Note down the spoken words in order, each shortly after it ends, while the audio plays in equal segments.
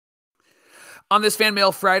On this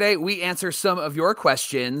Fanmail Friday, we answer some of your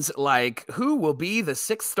questions like, who will be the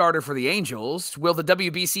sixth starter for the Angels? Will the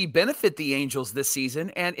WBC benefit the Angels this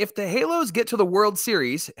season? And if the Halos get to the World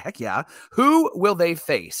Series, heck yeah, who will they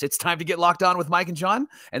face? It's time to get locked on with Mike and John,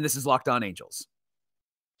 and this is Locked On Angels.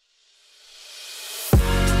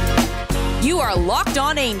 You are Locked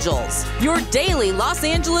On Angels, your daily Los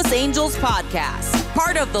Angeles Angels podcast.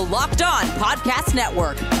 Part of the Locked On Podcast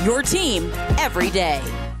Network, your team every day.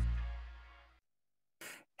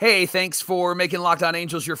 Hey, thanks for making Locked On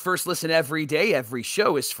Angels your first listen every day. Every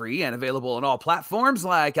show is free and available on all platforms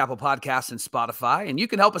like Apple Podcasts and Spotify. And you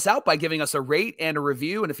can help us out by giving us a rate and a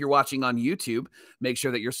review. And if you're watching on YouTube, make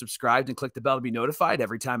sure that you're subscribed and click the bell to be notified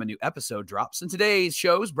every time a new episode drops. And today's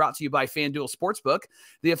show is brought to you by FanDuel Sportsbook,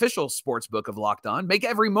 the official sportsbook of Locked On. Make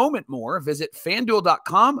every moment more. Visit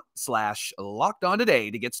FanDuel.com/LockedOn today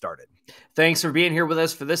to get started. Thanks for being here with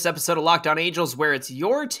us for this episode of Locked On Angels, where it's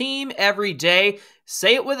your team every day.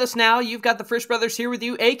 Say it with us now. You've got the Frisch Brothers here with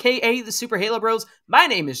you, a.k.a. the Super Halo Bros. My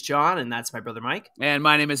name is John, and that's my brother Mike. And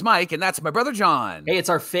my name is Mike, and that's my brother John. Hey, it's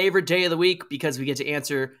our favorite day of the week because we get to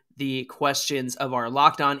answer the questions of our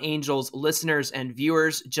Locked On Angels listeners and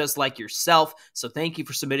viewers, just like yourself. So thank you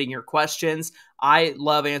for submitting your questions. I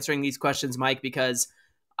love answering these questions, Mike, because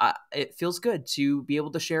it feels good to be able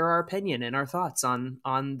to share our opinion and our thoughts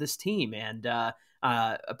on this team, and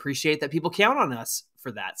appreciate that people count on us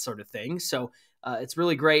for that sort of thing. So it's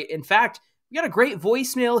really great. In fact, we got a great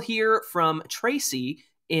voicemail here from Tracy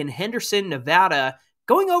in Henderson, Nevada,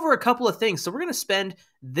 going over a couple of things. So we're going to spend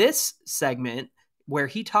this segment where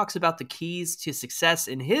he talks about the keys to success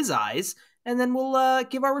in his eyes, and then we'll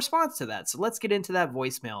give our response to that. So let's get into that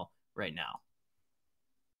voicemail right now.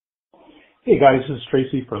 Hey guys, this is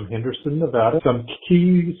Tracy from Henderson, Nevada. Some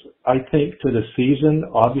keys, I think, to the season.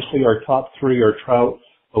 Obviously, our top three are Trout,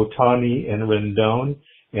 Ohtani, and Rendon.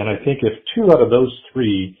 And I think if two out of those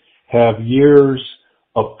three have years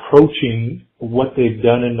approaching what they've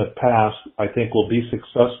done in the past, I think we'll be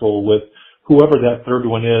successful with whoever that third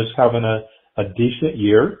one is having a decent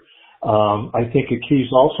year. I think a key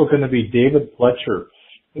is also going to be David Fletcher,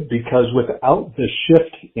 because without the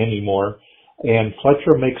shift anymore, and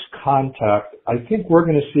Fletcher makes contact, I think we're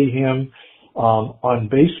going to see him on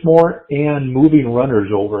base more and moving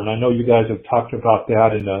runners over. And I know you guys have talked about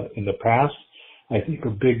that in the past. I think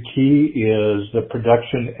a big key is the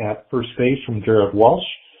production at first base from Jared Walsh.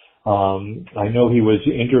 I know he was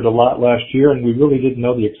injured a lot last year, and we really didn't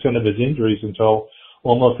know the extent of his injuries until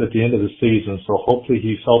almost at the end of the season. So hopefully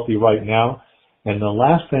he's healthy right now. And the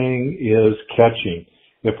last thing is catching.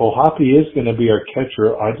 If Ohtani is going to be our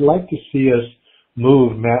catcher, I'd like to see us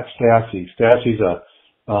move Max Stassi. Stassi's a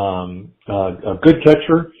good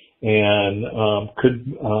catcher and could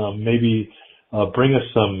maybe bring us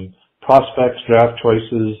some prospects, draft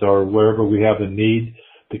choices, or wherever we have a need.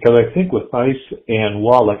 Because I think with Ice and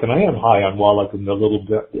Wallach, and I am high on Wallach in the little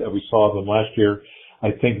bit that we saw of him last year,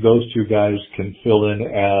 I think those two guys can fill in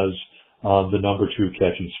as the number two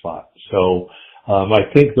catching spot. So I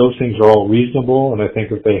think those things are all reasonable, and I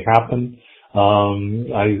think if they happen,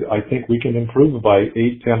 I think we can improve by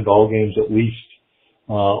 8-10 ball games at least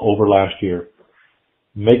over last year.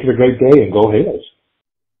 Make it a great day and go Halos.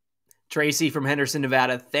 Tracy from Henderson,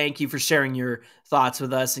 Nevada, thank you for sharing your thoughts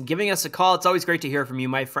with us and giving us a call. It's always great to hear from you,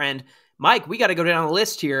 my friend. Mike, we got to go down the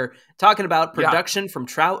list here, talking about production from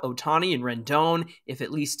Trout, Ohtani, and Rendon. If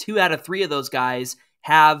at least 2 out of 3 of those guys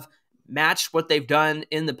have matched what they've done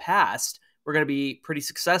in the past, we're going to be pretty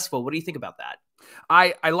successful. What do you think about that?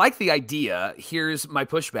 I like the idea. Here's my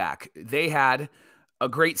pushback. They had a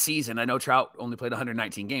great season. I know Trout only played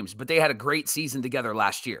 119 games, but they had a great season together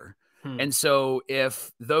last year. And so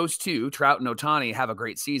if those two, Trout and Ohtani, have a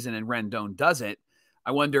great season and Rendon doesn't, I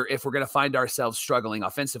wonder if we're going to find ourselves struggling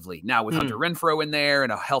offensively. Now with Hunter Renfroe in there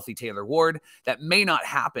and a healthy Taylor Ward, that may not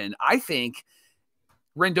happen. I think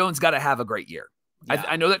Rendon's got to have a great year. Yeah.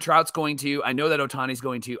 I know that Trout's going to. I know that Ohtani's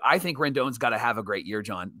going to. I think Rendon's got to have a great year,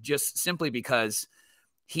 John, just simply because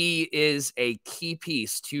he is a key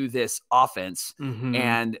piece to this offense.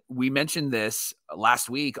 And we mentioned this last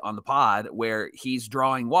week on the pod where he's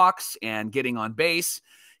drawing walks and getting on base.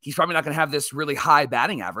 He's probably not going to have this really high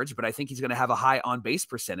batting average, but I think he's going to have a high on base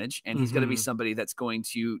percentage, and he's going to be somebody that's going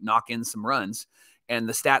to knock in some runs. And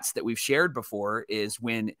the stats that we've shared before is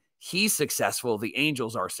when he's successful, the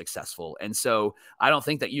Angels are successful. And so I don't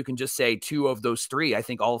think that you can just say 2 of those 3. I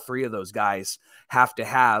think all 3 of those guys have to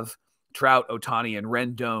have Trout, Ohtani, and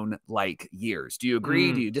Rendon-like years. Do you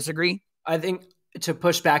agree? Do you disagree? I think to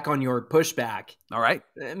push back on your pushback. All right.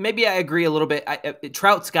 Maybe I agree a little bit.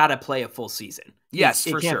 Trout's got to play a full season. Yes,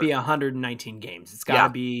 it for can't sure. be 119 games. It's got to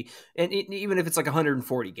be, and even if it's like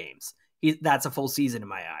 140 games, that's a full season in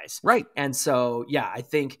my eyes. Right. And so, yeah, I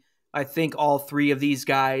think all three of these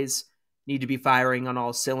guys need to be firing on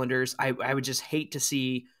all cylinders. I would just hate to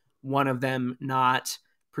see one of them not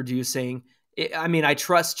producing. I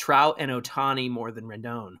trust Trout and Ohtani more than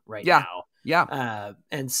Rendon right now. Yeah.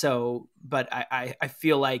 And so, but I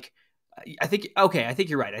feel like, I think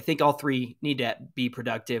you're right. I think all three need to be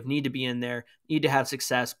productive, need to be in there, need to have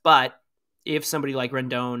success. But if somebody like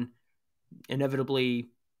Rendon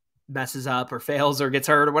inevitably messes up or fails or gets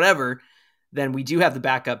hurt or whatever, then we do have the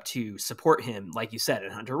backup to support him. Like you said,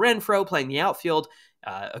 and Hunter Renfroe playing the outfield,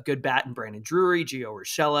 a good bat in Brandon Drury, Gio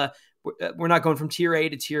Urshela. We're not going from tier A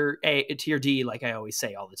to tier D, like I always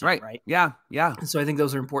say all the time, right? Yeah. And so I think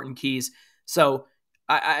those are important keys. So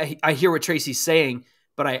I hear what Tracy's saying,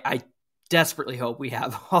 but I desperately hope we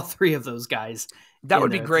have all three of those guys. That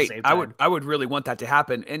would be great. I would really want that to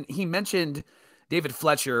happen. And he mentioned David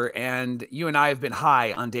Fletcher, and you and I have been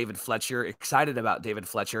high on David Fletcher, excited about David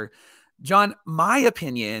Fletcher. John, my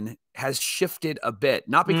opinion has shifted a bit,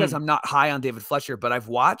 not because I'm not high on David Fletcher, but I've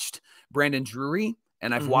watched Brandon Drury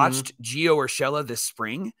and I've watched Gio Urshela this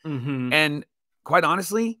spring. And quite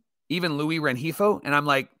honestly, even Louis Rengifo. And I'm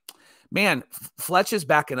like, man, Fletch is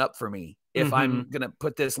backing up for me if I'm going to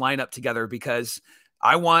put this lineup together, because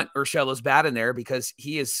I want Urshela's bat in there because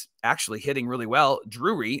he is actually hitting really well.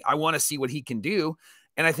 Drury, I want to see what he can do.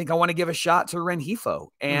 And I think I want to give a shot to Rengifo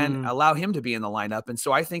and allow him to be in the lineup. And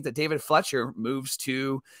so I think that David Fletcher moves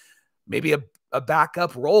to maybe a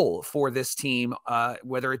backup role for this team,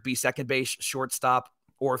 whether it be second base, shortstop,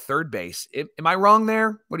 or third base. Am I wrong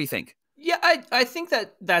there? What do you think? Yeah, I think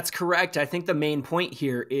that's correct. I think the main point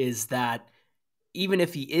here is that even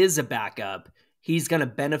if he is a backup, he's going to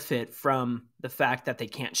benefit from the fact that they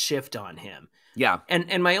can't shift on him. Yeah.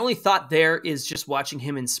 And my only thought there is just watching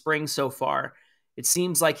him in spring so far, it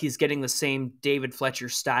seems like he's getting the same David Fletcher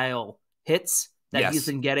style hits that he's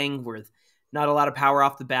been getting, with not a lot of power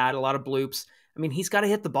off the bat, a lot of bloops. I mean, he's got to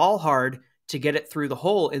hit the ball hard to get it through the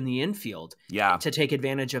hole in the infield to take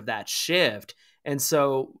advantage of that shift. And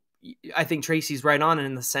so I think Tracy's right on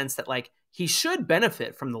in the sense that, like, he should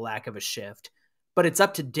benefit from the lack of a shift, but it's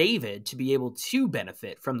up to David to be able to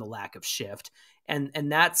benefit from the lack of shift.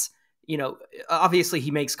 And that's, obviously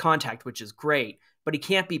he makes contact, which is great, but he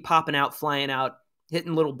can't be popping out, flying out,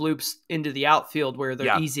 hitting little bloops into the outfield where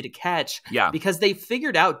they're easy to catch, because they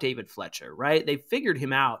figured out David Fletcher, right? They figured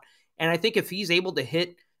him out. And I think if he's able to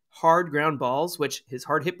hit hard ground balls, which his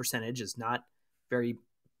hard hit percentage is not very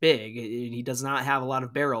big, he does not have a lot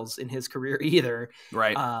of barrels in his career either.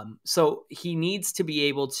 Right. So he needs to be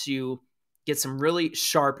able to get some really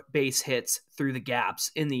sharp base hits through the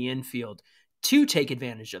gaps in the infield to take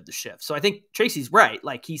advantage of the shift. So I think Tracy's right.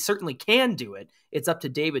 Like, he certainly can do it. It's up to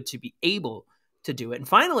David to be able to do it. And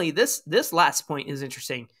finally, this last point is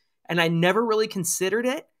interesting, and I never really considered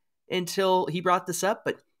it until he brought this up,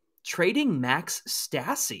 but trading Max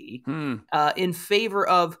Stassi in favor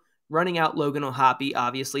of running out Logan O'Hoppe,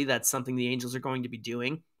 obviously that's something the Angels are going to be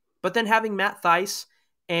doing, but then having Matt Thaiss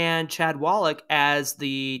and Chad Wallach as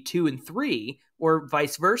the 2 and 3, or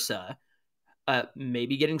vice versa,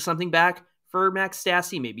 maybe getting something back for Max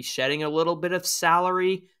Stassi, maybe shedding a little bit of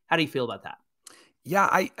salary. How do you feel about that? Yeah,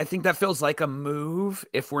 I think that feels like a move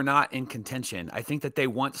if we're not in contention. I think that they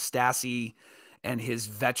want Stassi and his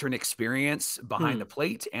veteran experience behind the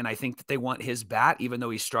plate, and I think that they want his bat, even though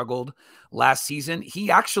he struggled last season.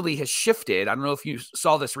 He actually has shifted. I don't know if you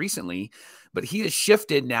saw this recently, but he has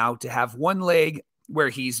shifted now to have one leg where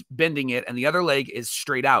he's bending it and the other leg is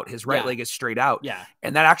straight out. His right leg is straight out. Yeah.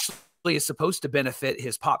 And that actually is supposed to benefit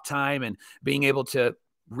his pop time and being able to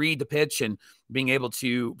read the pitch and being able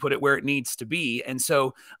to put it where it needs to be. And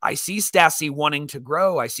so I see Stassi wanting to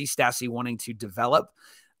grow. I see Stassi wanting to develop.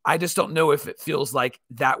 I just don't know if it feels like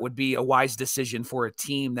that would be a wise decision for a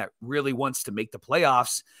team that really wants to make the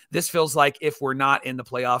playoffs. This feels like if we're not in the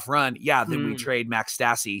playoff run, then we trade Max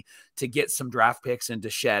Stassi to get some draft picks and to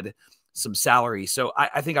shed some salary. So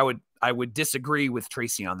I think I would disagree with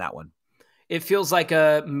Tracy on that one. It feels like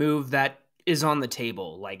a move that is on the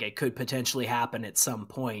table. Like, it could potentially happen at some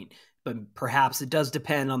point, but perhaps it does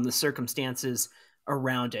depend on the circumstances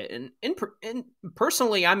around it. And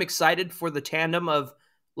personally, I'm excited for the tandem of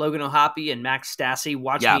Logan O'Hoppe and Max Stassi.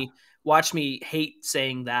 Watch me hate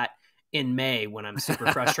saying that in May when I'm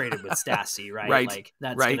super frustrated with Stassi, right? Like,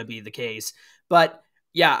 that's going to be the case. But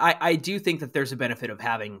yeah, I do think that there's a benefit of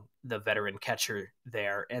having the veteran catcher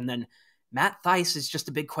there. And then Matt Thaiss is just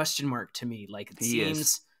a big question mark to me. Like, it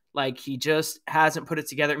seems like he just hasn't put it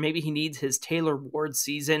together. Maybe he needs his Taylor Ward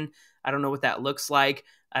season. I don't know what that looks like.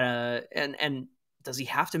 And does he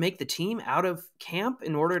have to make the team out of camp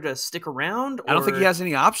in order to stick around? I don't think he has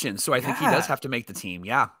any options. So I think he does have to make the team.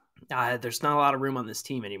 Yeah. There's not a lot of room on this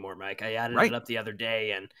team anymore, Mike. I added it up the other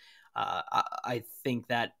day, and I think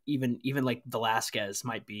that even like Velasquez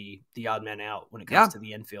might be the odd man out when it comes to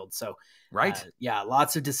the infield. So,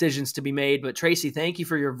 lots of decisions to be made. But Tracy, thank you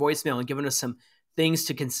for your voicemail and giving us some things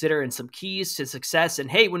to consider and some keys to success.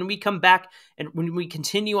 And hey, when we come back and when we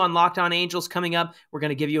continue on Locked On Angels coming up, we're going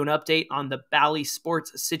to give you an update on the Bally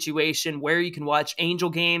Sports situation, where you can watch Angel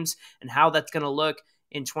games and how that's going to look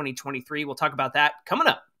in 2023. We'll talk about that coming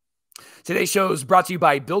up. Today's show is brought to you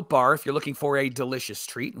by Built Bar. If you're looking for a delicious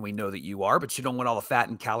treat, and we know that you are, but you don't want all the fat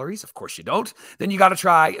and calories, of course you don't, then you got to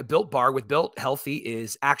try Built Bar. With Built, healthy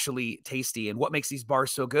is actually tasty. And what makes these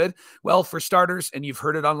bars so good? Well, for starters, and you've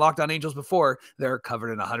heard it on Locked On Angels before, they're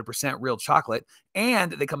covered in 100% real chocolate,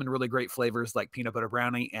 and they come in really great flavors like peanut butter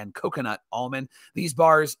brownie and coconut almond. These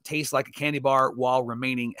bars taste like a candy bar while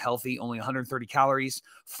remaining healthy, only 130 calories,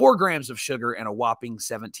 4 grams of sugar, and a whopping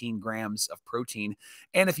 17 grams of protein.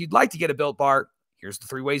 And if you'd like to get a Built Bar, here's the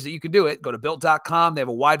 3 ways that you can do it. Go to Built.com. They have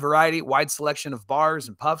a wide selection of bars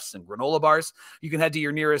and puffs and granola bars. You can head to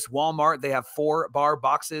your nearest Walmart. They have 4 bar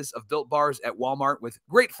boxes of Built Bars at Walmart with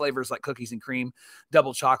great flavors like cookies and cream,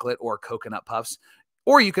 double chocolate, or coconut puffs.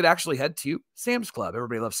 Or you could actually head to Sam's Club.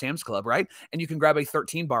 Everybody loves Sam's Club, right? And you can grab a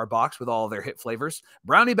 13-bar box with all of their hit flavors,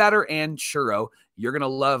 brownie batter and churro. You're going to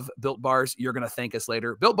love Built Bars. You're going to thank us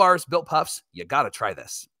later. Built Bars, Built Puffs. You got to try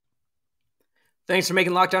this. Thanks for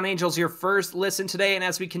making Locked On Angels your first listen today. And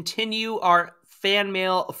as we continue our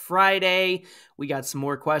Fanmail Friday, we got some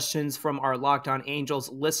more questions from our Locked On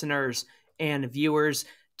Angels listeners and viewers.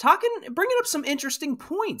 Bringing up some interesting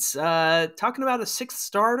points, talking about a 6th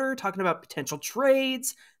starter, talking about potential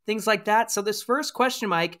trades, things like that. So this first question,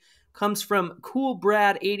 Mike, comes from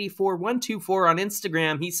CoolBrad84124 on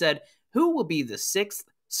Instagram. He said, who will be the 6th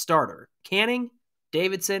starter? Canning,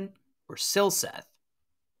 Davidson, or Silseth?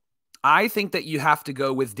 I think that you have to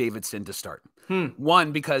go with Davidson to start.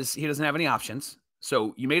 One, because he doesn't have any options.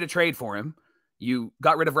 So you made a trade for him. You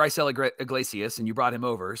got rid of Raisel Iglesias and you brought him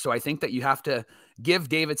over. So I think that you have to give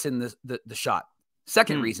Davidson the shot.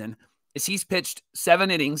 Second reason is he's pitched 7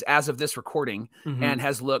 innings as of this recording and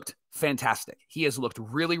has looked fantastic. He has looked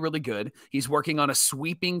really, really good. He's working on a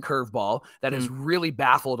sweeping curveball that has really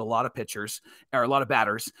baffled a lot of pitchers or a lot of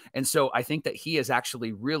batters. And so I think that he has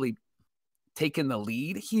actually really taken the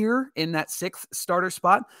lead here in that 6th starter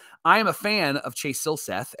spot. I am a fan of Chase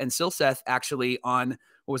Silseth, and Silseth actually on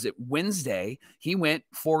Wednesday, he went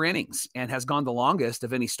 4 innings and has gone the longest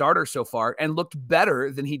of any starter so far and looked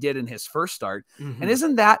better than he did in his first start. And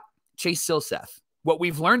isn't that Chase Silseth? What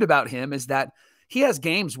we've learned about him is that he has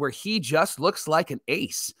games where he just looks like an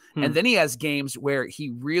ace. And then he has games where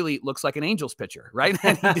he really looks like an Angels pitcher, right?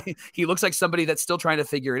 And he looks like somebody that's still trying to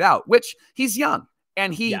figure it out, which he's young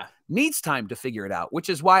and he needs time to figure it out, which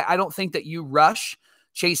is why I don't think that you rush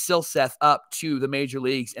Chase Silseth up to the major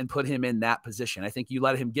leagues and put him in that position. I think you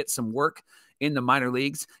let him get some work in the minor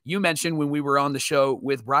leagues. You mentioned when we were on the show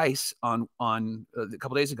with Bryce on a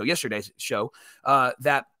couple days ago, yesterday's show,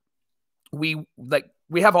 that we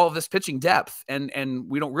have all of this pitching depth and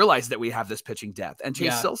we don't realize that we have this pitching depth. And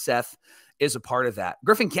Chase Silseth is a part of that.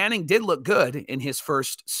 Griffin Canning did look good in his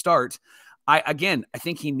first start. I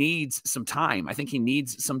think he needs some time. I think he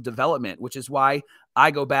needs some development, which is why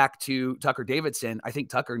I go back to Tucker Davidson. I think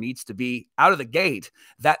Tucker needs to be out of the gate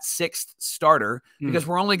that 6th starter because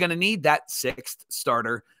we're only going to need that 6th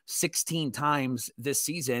starter 16 times this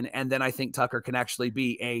season. And then I think Tucker can actually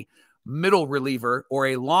be a middle reliever or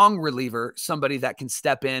a long reliever, somebody that can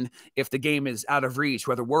step in if the game is out of reach,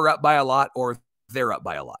 whether we're up by a lot or they're up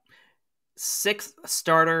by a lot. 6th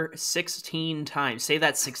starter 16 times. Say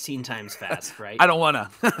that 16 times fast, right? I don't want to.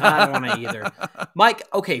 I don't want to either. Mike,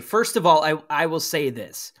 okay, first of all, I will say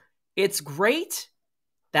this. It's great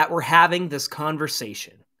that we're having this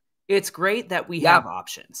conversation. It's great that we have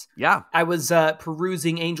options. Yeah. I was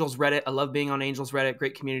perusing Angels Reddit. I love being on Angels Reddit.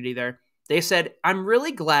 Great community there. They said, I'm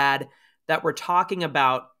really glad that we're talking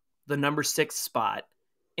about the number 6 spot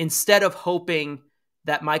instead of hoping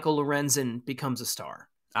that Michael Lorenzen becomes a star.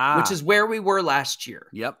 Which is where we were last year.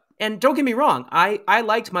 Yep. And don't get me wrong. I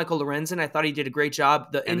liked Michael Lorenzen. I thought he did a great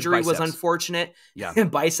job. The injury was unfortunate. Yeah.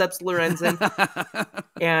 Biceps Lorenzen.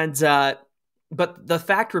 But the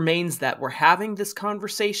fact remains that we're having this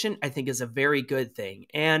conversation, I think, is a very good thing.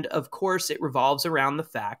 And of course, it revolves around the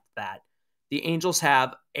fact that the Angels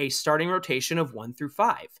have a starting rotation of 1 through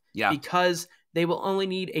 5. Yeah. Because they will only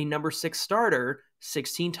need a number 6 starter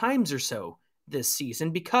 16 times or so this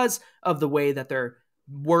season because of the way that they're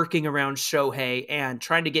working around Shohei and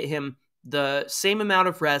trying to get him the same amount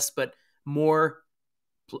of rest, but more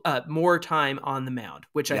more time on the mound,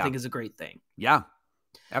 which I think is a great thing. Yeah,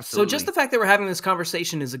 absolutely. So just the fact that we're having this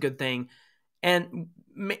conversation is a good thing, and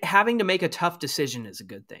having to make a tough decision is a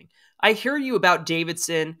good thing. I hear you about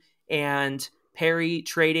Davidson and Perry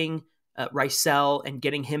trading Rysel and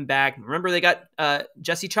getting him back. Remember, they got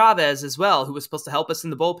Jesse Chavez as well, who was supposed to help us in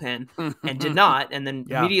the bullpen and did not, and then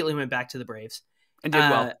immediately went back to the Braves. And did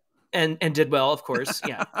well. And did well, of course.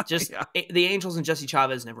 Yeah, just the Angels and Jesse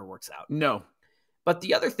Chavez never works out. No. But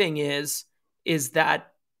the other thing is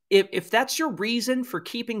that if that's your reason for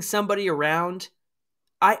keeping somebody around,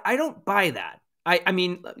 I don't buy that. I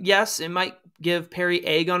mean, yes, it might give Perry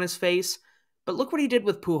egg on his face, but look what he did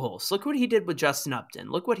with Pujols. Look what he did with Justin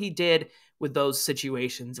Upton. Look what he did with those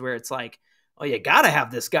situations where it's like, oh, you got to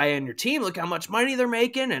have this guy on your team. Look how much money they're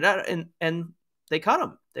making. And they cut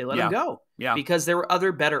him. They let him go because there were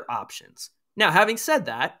other better options. Now, having said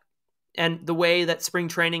that, and the way that spring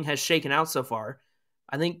training has shaken out so far,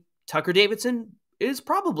 I think Tucker Davidson is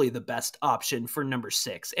probably the best option for number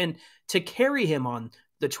 6. And to carry him on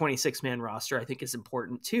the 26-man roster, I think is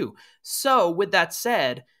important too. So with that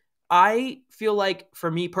said, I feel like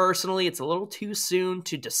for me personally, it's a little too soon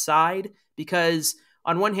to decide because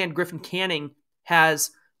on one hand, Griffin Canning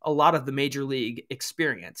has a lot of the major league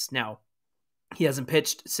experience. Now, he hasn't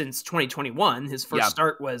pitched since 2021. His first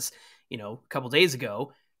start was, a couple days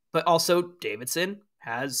ago, but also Davidson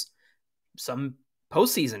has some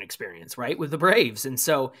postseason experience, right, with the Braves. And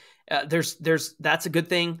so that's a good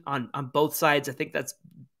thing on both sides. I think that's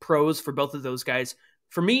pros for both of those guys.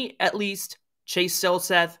 For me, at least, Chase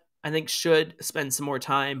Silseth, I think, should spend some more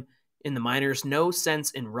time in the minors. No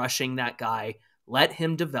sense in rushing that guy. Let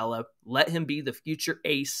him develop. Let him be the future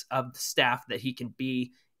ace of the staff that he can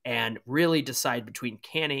be, and really decide between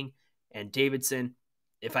Canning and Davidson.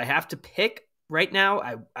 If I have to pick right now,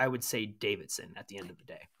 I would say Davidson at the end of the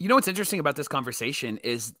day. You know what's interesting about this conversation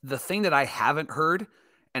is the thing that I haven't heard,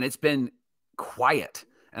 and it's been quiet,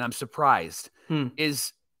 and I'm surprised,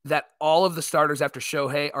 is that all of the starters after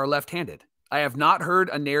Shohei are left-handed. I have not heard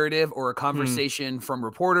a narrative or a conversation from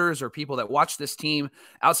reporters or people that watch this team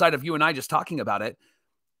outside of you and I just talking about it,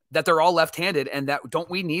 that they're all left-handed and that don't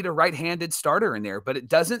we need a right-handed starter in there? But it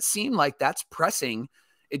doesn't seem like that's pressing.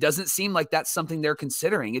 It doesn't seem like that's something they're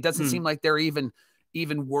considering. It doesn't seem like they're even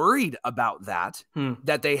worried about that,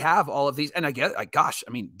 that they have all of these. And I guess,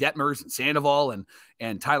 Detmers and Sandoval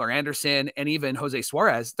and Tyler Anderson and even Jose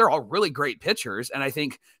Suarez, they're all really great pitchers. And I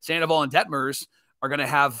think Sandoval and Detmers are going to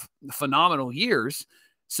have phenomenal years.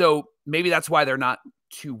 So maybe that's why they're not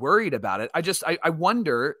too worried about it. I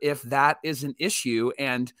wonder if that is an issue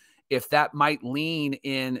and if that might lean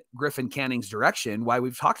in Griffin Canning's direction, why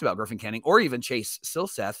we've talked about Griffin Canning or even Chase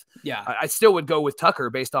Silseth. Yeah. I still would go with Tucker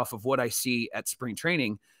based off of what I see at spring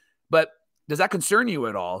training. But does that concern you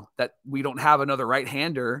at all that we don't have another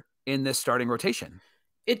right-hander in this starting rotation?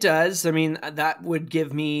 It does. I mean, that would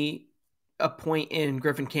give me a point in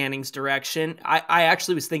Griffin Canning's direction. I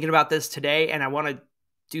actually was thinking about this today, and I want to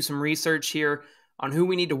do some research here on who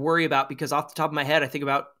we need to worry about, because off the top of my head, I think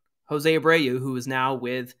about Jose Abreu, who is now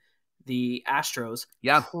with the Astros,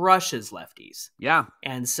 crushes lefties. Yeah.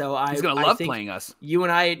 And so he's going to love playing us. You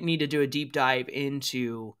and I need to do a deep dive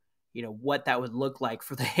into, what that would look like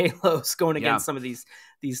for the Halos going against some of these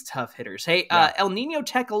tough hitters. Hey, El Nino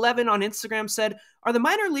Tech 11 on Instagram said, are the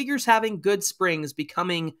minor leaguers having good springs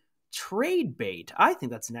becoming trade bait? I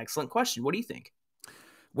think that's an excellent question. What do you think?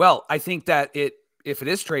 Well, I think that if it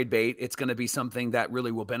is trade bait, it's going to be something that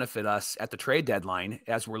really will benefit us at the trade deadline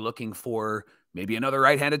as we're looking for maybe another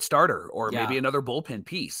right-handed starter or maybe another bullpen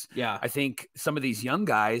piece. Yeah. I think some of these young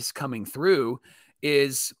guys coming through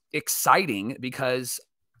is exciting because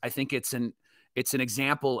I think it's an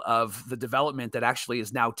example of the development that actually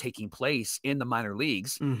is now taking place in the minor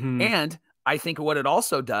leagues. Mm-hmm. And I think what it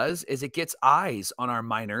also does is it gets eyes on our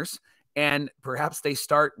minors, and perhaps they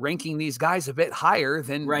start ranking these guys a bit higher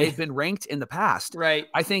than they've been ranked in the past. Right.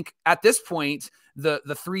 I think at this point, the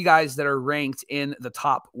 3 guys that are ranked in the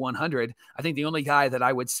top 100, I think the only guy that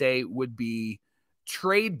I would say would be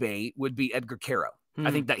trade bait would be Edgar Caro. I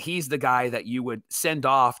think that he's the guy that you would send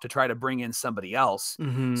off to try to bring in somebody else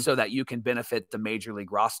so that you can benefit the major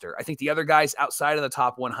league roster. I think the other guys outside of the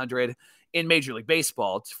top 100 in Major League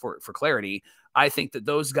Baseball, for clarity, I think that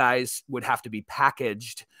those guys would have to be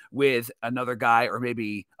packaged with another guy or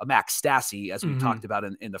maybe a Max Stassi, as we talked about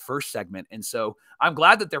in the first segment. And so I'm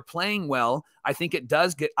glad that they're playing well. I think it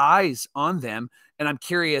does get eyes on them. And I'm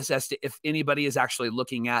curious as to if anybody is actually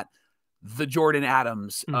looking at the Jordan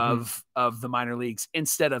Adams of the minor leagues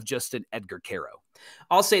instead of just an Edgar Caro.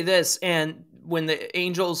 I'll say this, and when the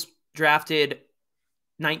Angels drafted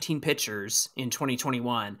 19 pitchers in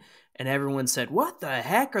 2021, and everyone said, what the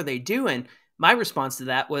heck are they doing? My response to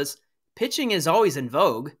that was, pitching is always in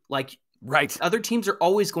vogue. Like, right. Other teams are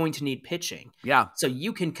always going to need pitching. Yeah. So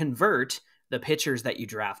you can convert the pitchers that you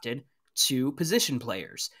drafted to position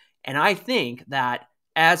players. And I think that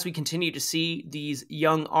as we continue to see these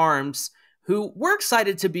young arms who we're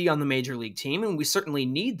excited to be on the major league team, and we certainly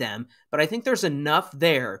need them, but I think there's enough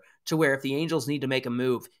there to where if the Angels need to make a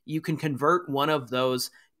move, you can convert one of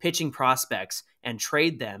those pitching prospects and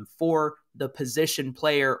trade them for the position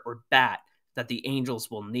player or bat that the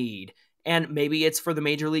Angels will need. And maybe it's for the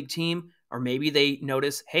major league team, or maybe they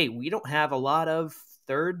notice, hey, we don't have a lot of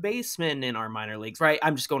third basemen in our minor leagues, right?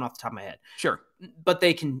 I'm just going off the top of my head. Sure. But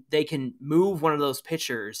they can move one of those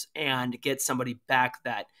pitchers and get somebody back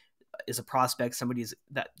that is a prospect, somebody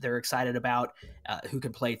that they're excited about, who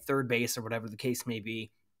can play third base or whatever the case may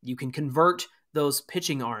be. You can convert those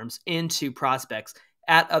pitching arms into prospects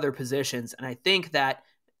at other positions. And I think that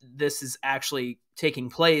this is actually taking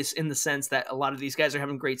place in the sense that a lot of these guys are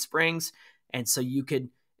having great springs. And so you could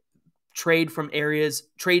trade from areas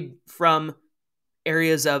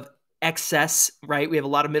of excess, right? We have a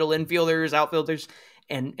lot of middle infielders, outfielders,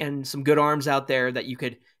 and some good arms out there that you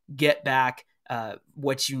could get back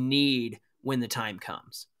what you need when the time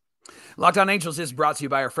comes. Locked On Angels is brought to you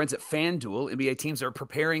by our friends at FanDuel. NBA teams are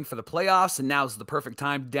preparing for the playoffs, and now's the perfect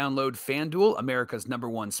time to download FanDuel, America's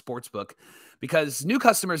 #1 sportsbook, because new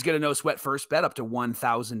customers get a no-sweat first bet up to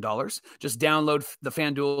 $1,000. Just download the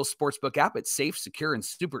FanDuel Sportsbook app. It's safe, secure, and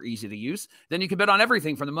super easy to use. Then you can bet on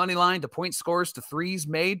everything from the money line to point scores to threes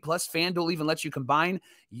made. Plus, FanDuel even lets you combine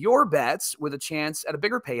your bets with a chance at a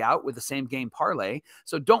bigger payout with the same game parlay.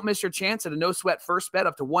 So don't miss your chance at a no-sweat first bet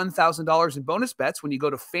up to $1,000 in bonus bets when you go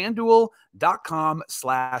to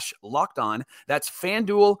FanDuel.com/lockedon. That's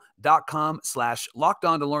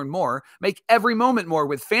FanDuel.com/lockedon to learn more. Make every moment more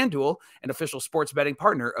with FanDuel, an official sports betting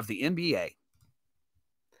partner of the NBA.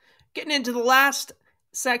 Getting into the last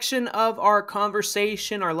section of our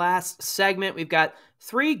conversation, our last segment, we've got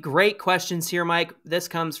 3 great questions here, Mike. This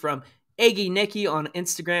comes from Eggy Nicky on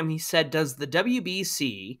Instagram. He said, does the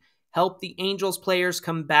WBC help the Angels players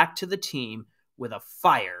come back to the team with a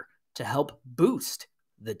fire to help boost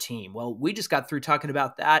the team? Well, we just got through talking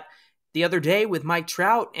about that the other day with Mike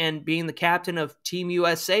Trout and being the captain of Team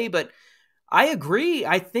USA, but I agree.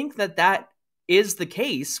 I think that is the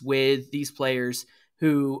case with these players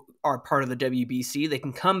who are part of the WBC. They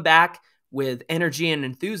can come back with energy and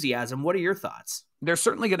enthusiasm. What are your thoughts? They're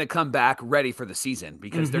certainly going to come back ready for the season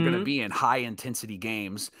because they're going to be in high intensity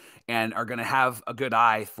games and are going to have a good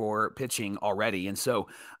eye for pitching already. And so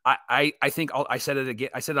I think I said it again.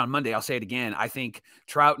 I said it on Monday. I'll say it again. I think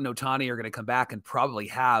Trout and Ohtani are going to come back and probably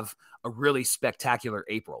have a really spectacular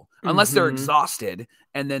April, unless they're exhausted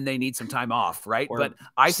and then they need some time off, right? Or but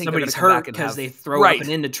I think somebody's they're going to hurt because they throw up and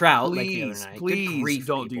into Trout like the other night. Please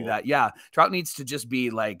don't do that. Yeah, Trout needs to just be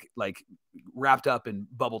like wrapped up in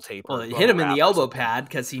bubble tape. Well, hit him in the elbow pad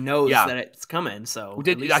because he knows that it's coming. So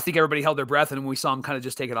I think everybody held their breath, and when we saw him kind of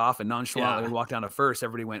just take it off and nonchalantly walk down to first,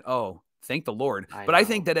 everybody went, "Oh, thank the Lord." I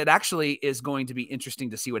think that it actually is going to be interesting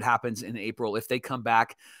to see what happens in April if they come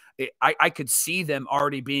back. I could see them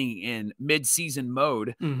already being in mid-season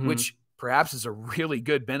mode, which perhaps is a really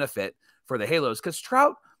good benefit for the Halos, because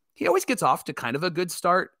Trout, he always gets off to kind of a good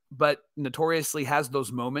start, but notoriously has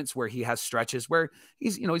those moments where he has stretches where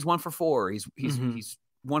he's 1 for 4, he's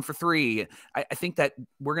 1 for 3. I think that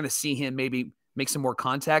we're going to see him maybe make some more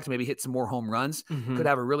contact, maybe hit some more home runs, could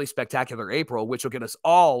have a really spectacular April, which will get us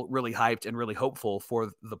all really hyped and really hopeful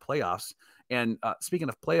for the playoffs. And speaking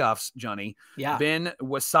of playoffs, Johnny, Ben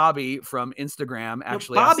Wasabi from Instagram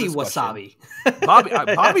actually Bobby Wasabi.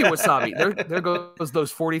 Bobby Wasabi. There goes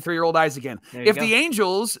those 43-year-old eyes again. If the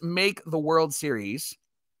Angels make the World Series,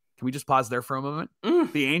 can we just pause there for a moment?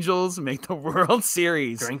 The Angels make the World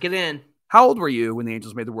Series. Drink it in. How old were you when the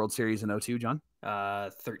Angels made the World Series in 2002, John?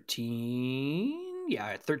 13.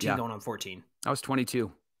 Yeah, 13 going on 14. I was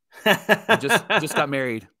 22. I just got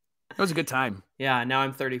married. It was a good time. Yeah, now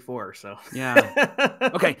I'm 34, so. Yeah.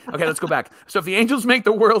 Okay, let's go back. So if the Angels make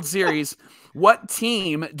the World Series, what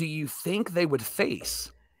team do you think they would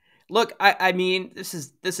face? Look, I mean, this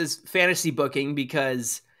is fantasy booking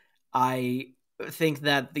because I think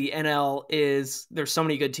that the NL there's so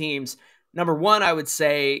many good teams. Number one, I would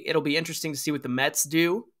say it'll be interesting to see what the Mets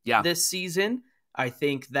do this season. I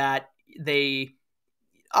think that they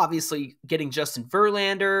obviously getting Justin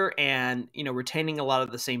Verlander and, retaining a lot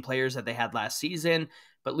of the same players that they had last season,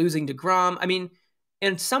 but losing DeGrom. I mean,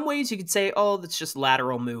 in some ways you could say, oh, that's just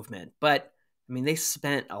lateral movement. But, I mean, they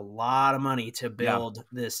spent a lot of money to build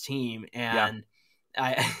this team. And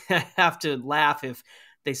I have to laugh if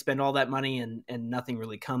they spend all that money and nothing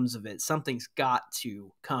really comes of it. Something's got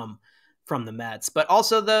to come from the Mets, but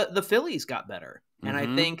also the Phillies got better. And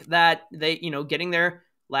I think that they, getting there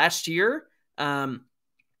last year,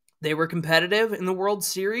 they were competitive in the World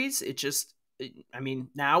Series.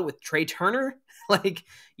 Now with Trey Turner, like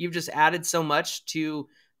you've just added so much to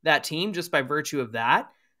that team just by virtue of that.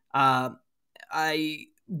 I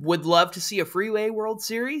would love to see a freeway World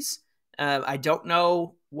Series. I don't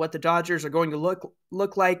know what the Dodgers are going to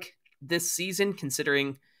look like this season,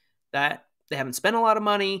 considering that they haven't spent a lot of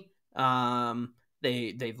money.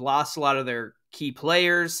 They've lost a lot of their key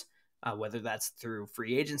players, whether that's through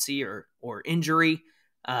free agency or injury.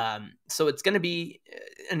 So it's going to be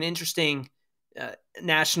an interesting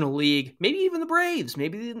National League. Maybe even the Braves.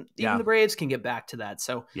 Maybe even the Braves can get back to that.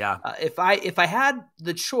 So if I had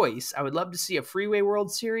the choice, I would love to see a freeway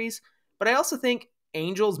World Series. But I also think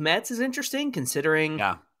Angels Mets is interesting, considering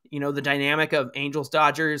the dynamic of Angels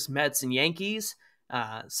Dodgers, Mets and Yankees.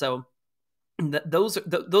 So those are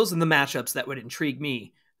the matchups that would intrigue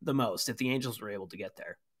me the most if the Angels were able to get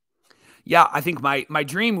there. Yeah, I think my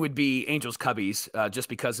dream would be Angels Cubbies, just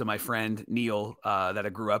because of my friend Neil that I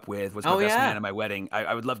grew up with, was my best man at my wedding.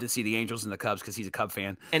 I would love to see the Angels and the Cubs because he's a Cub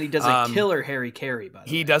fan. And he does a killer Harry Carey, by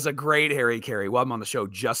the way. He does a great Harry Carey. Well, I'm on the show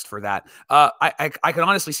just for that. I can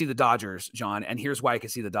honestly see the Dodgers, John, and here's why I can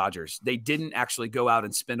see the Dodgers. They didn't actually go out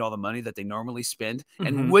and spend all the money that they normally spend.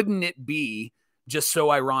 And wouldn't it be just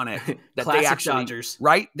so ironic that they actually, Dodgers.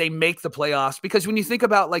 Right? They make the playoffs, because when you think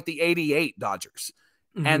about like the 88 Dodgers,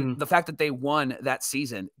 and the fact that they won that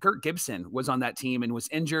season, Kirk Gibson was on that team and was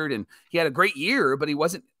injured, and he had a great year, but he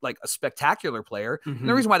wasn't like a spectacular player. And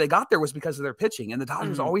the reason why they got there was because of their pitching, and the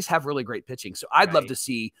Dodgers always have really great pitching. So I'd love to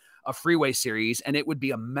see a freeway series, and it would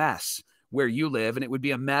be a mess where you live, and it would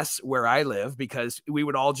be a mess where I live, because we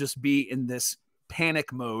would all just be in this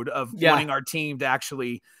panic mode of wanting our team to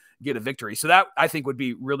actually get a victory. So that, I think, would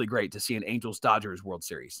be really great to see an Angels-Dodgers World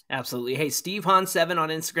Series. Absolutely. Hey, Steve Han7 on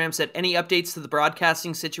Instagram said, any updates to the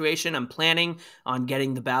broadcasting situation? I'm planning on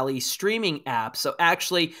getting the Bally streaming app. So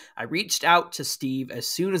actually, I reached out to Steve as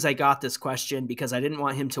soon as I got this question, because I didn't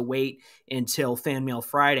want him to wait until Fanmail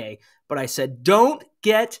Friday. But I said, don't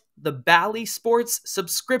get the Bally Sports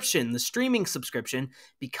subscription, the streaming subscription,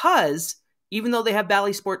 because even though they have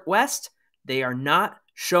Bally Sport West, they are not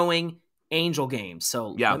showing Angel games.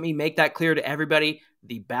 So let me make that clear to everybody.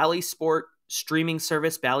 The Bally Sport streaming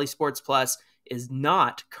service, Bally Sports Plus, is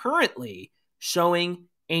not currently showing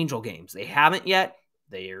Angel games. They haven't yet.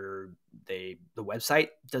 The website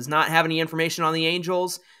does not have any information on the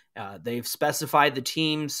Angels. They've specified the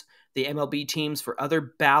teams, the MLB teams, for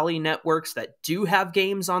other Bally networks that do have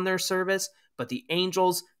games on their service, but the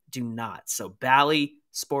Angels do not. So Bally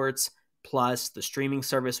Sports Plus, the streaming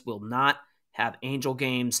service, will not have Angel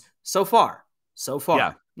games so far.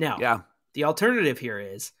 Now, the alternative here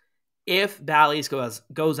is, if Bally's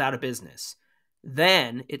goes out of business,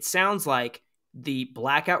 then it sounds like the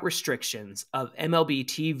blackout restrictions of MLB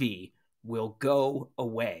TV will go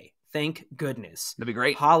away. Thank goodness. That'd be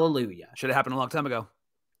great. Hallelujah. Should have happened a long time ago.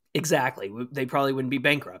 Exactly. They probably wouldn't be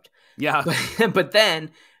bankrupt. Yeah. But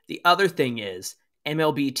then the other thing is,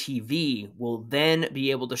 MLB TV will then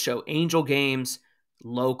be able to show Angel games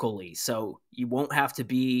locally. So you won't have to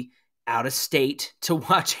be out of state to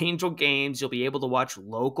watch Angel games. You'll be able to watch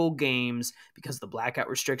local games because the blackout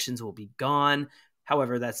restrictions will be gone.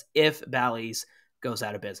 However, that's if Bally's goes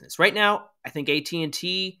out of business. Right now, I think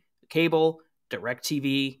AT&T cable,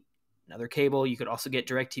 DirecTV, another cable. You could also get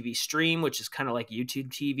DirecTV Stream, which is kind of like YouTube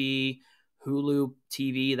TV, Hulu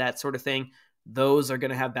TV, that sort of thing. Those are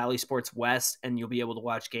going to have Bally Sports West, and you'll be able to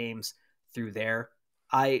watch games through there.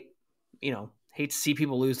 I hate to see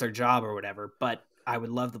people lose their job or whatever, but I would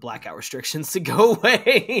love the blackout restrictions to go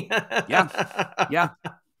away. Yeah.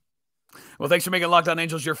 Well, thanks for making Locked On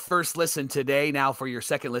Angels your first listen today. Now for your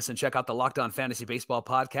second listen, check out the Locked On Fantasy Baseball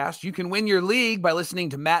podcast. You can win your league by listening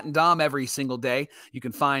to Matt and Dom every single day. You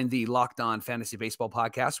can find the Locked On Fantasy Baseball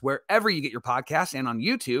podcast wherever you get your podcasts, and on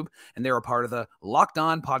YouTube. And they're a part of the Locked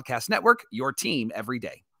On Podcast Network, your team every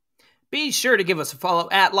day. Be sure to give us a follow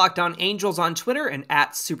at Locked On Angels on Twitter and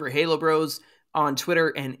at Super Halo Bros on Twitter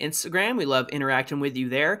and Instagram. We love interacting with you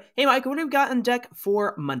there. Hey, Mike, what have we got on deck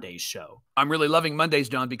for Monday's show? I'm really loving Mondays,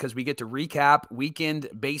 John, because we get to recap weekend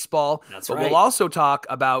baseball. That's but right. We'll also talk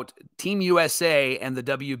about Team USA and the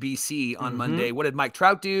WBC on Monday. What did Mike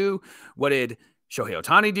Trout do? What did Shohei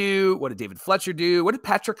Ohtani do? What did David Fletcher do? What did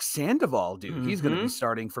Patrick Sandoval do? He's going to be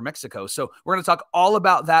starting for Mexico. So we're going to talk all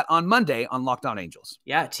about that on Monday on Locked On Angels.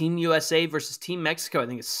 Yeah, Team USA versus Team Mexico, I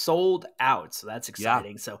think, is sold out. So that's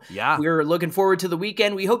exciting. Yeah. We're looking forward to the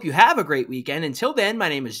weekend. We hope you have a great weekend. Until then, my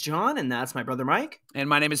name is John, and that's my brother Mike. And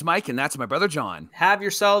my name is Mike, and that's my brother John. Have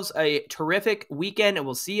yourselves a terrific weekend, and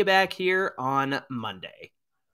we'll see you back here on Monday.